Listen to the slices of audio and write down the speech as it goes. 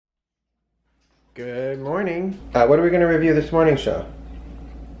Good morning. What are we going to review this morning, Shaw?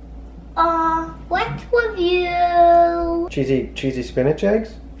 Let's review... Cheesy spinach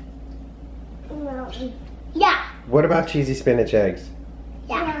eggs? Yeah. What about cheesy spinach eggs?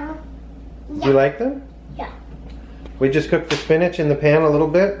 Yeah. Do you like them? Yeah. We just cooked the spinach in the pan a little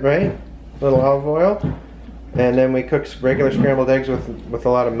bit, right? A little olive oil. And then we cooked regular scrambled eggs with a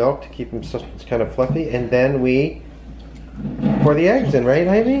lot of milk to keep them kind of fluffy. And then we pour the eggs in, right,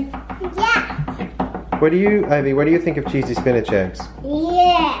 Ivy? Yeah. Ivy, what do you think of cheesy spinach eggs?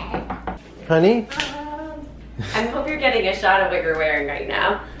 Yeah. Honey? I hope you're getting a shot of what you're wearing right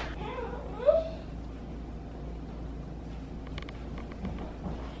now.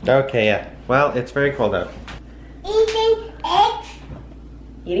 Okay, yeah. Well, it's very cold out. Eating eggs.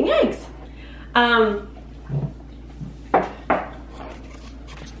 Eating eggs.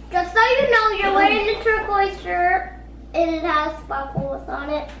 Just so you know, you're wearing the turquoise shirt and it has sparkles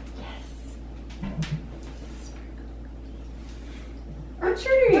on it. Yes. What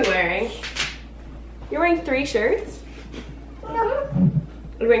shirt are you wearing? You're wearing 3 shirts? You're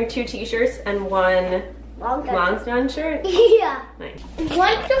wearing 2 t-shirts and 1 long john shirt? Yeah. Nice.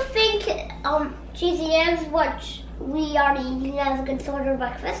 One to think cheesy eggs, which we are eating as a good sort of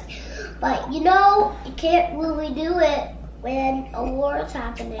breakfast. But you know, you can't really do it when a war is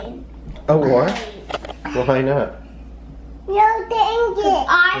happening. A war? Well, why not? No, dang it.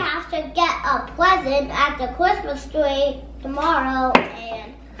 I have to get a present at the Christmas tree tomorrow,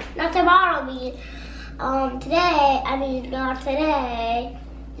 and not tomorrow, today. I mean, not today.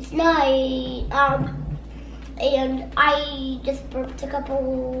 It's night. And I just burped a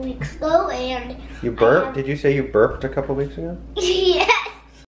couple weeks ago, and You burped? Did you say you burped a couple weeks ago? Yeah.